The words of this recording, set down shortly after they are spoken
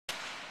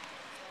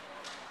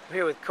I'm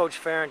here with Coach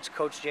Ferentz.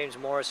 Coach James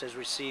Morris has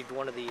received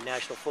one of the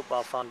National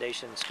Football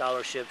Foundation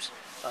scholarships,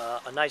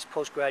 a nice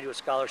postgraduate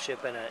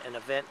scholarship and an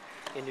event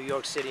in New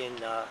York City in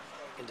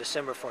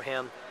December for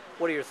him.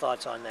 What are your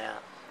thoughts on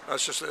that?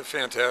 It's just a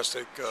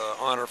fantastic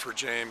honor for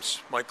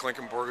James. Mike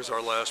Klinkenborg is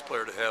our last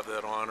player to have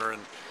that honor,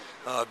 and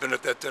I've been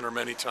at that dinner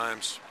many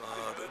times.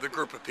 The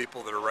group of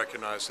people that are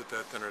recognized at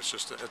that dinner,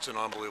 it's an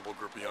unbelievable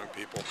group of young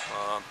people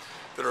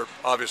that are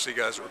obviously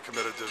guys that were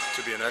committed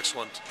to being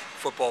excellent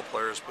football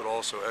players, but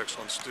also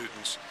excellent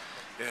students.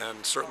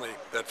 And certainly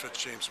that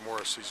fits James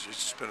Morris. He's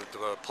just been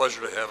a pleasure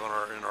to have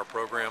in our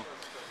program.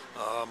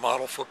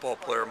 Model football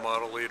player,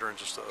 model leader, and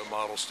just a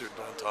model student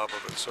on top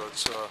of it. So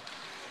it's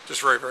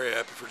just very, very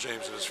happy for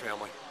James and his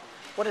family.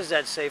 What does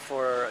that say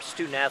for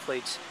student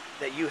athletes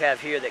that you have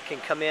here that can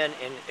come in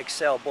and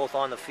excel both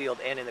on the field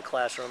and in the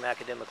classroom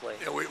academically?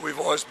 Yeah, we've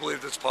always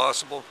believed it's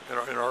possible.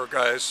 In our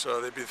guys,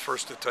 they'd be the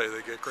first to tell you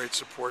they get great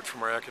support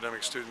from our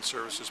academic student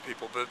services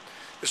people. But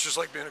it's just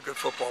like being a good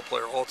football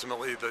player.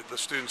 Ultimately, the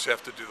students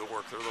have to do the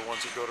work. They're the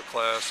ones that go to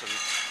class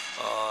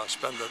and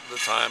spend the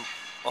time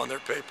on their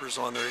papers,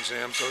 on their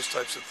exams, those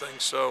types of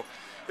things. So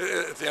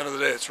at the end of the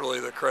day, it's really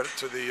the credit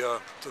to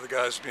the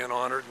guys being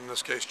honored. In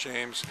this case,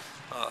 James.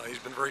 He's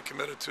been very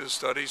committed to his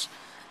studies,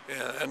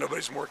 and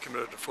nobody's more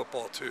committed to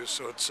football too.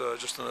 So it's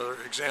just another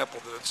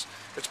example that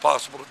it's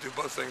possible to do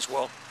both things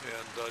well,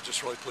 and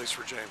just really pleased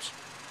for James.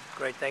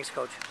 Great, thanks,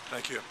 Coach.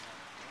 Thank you.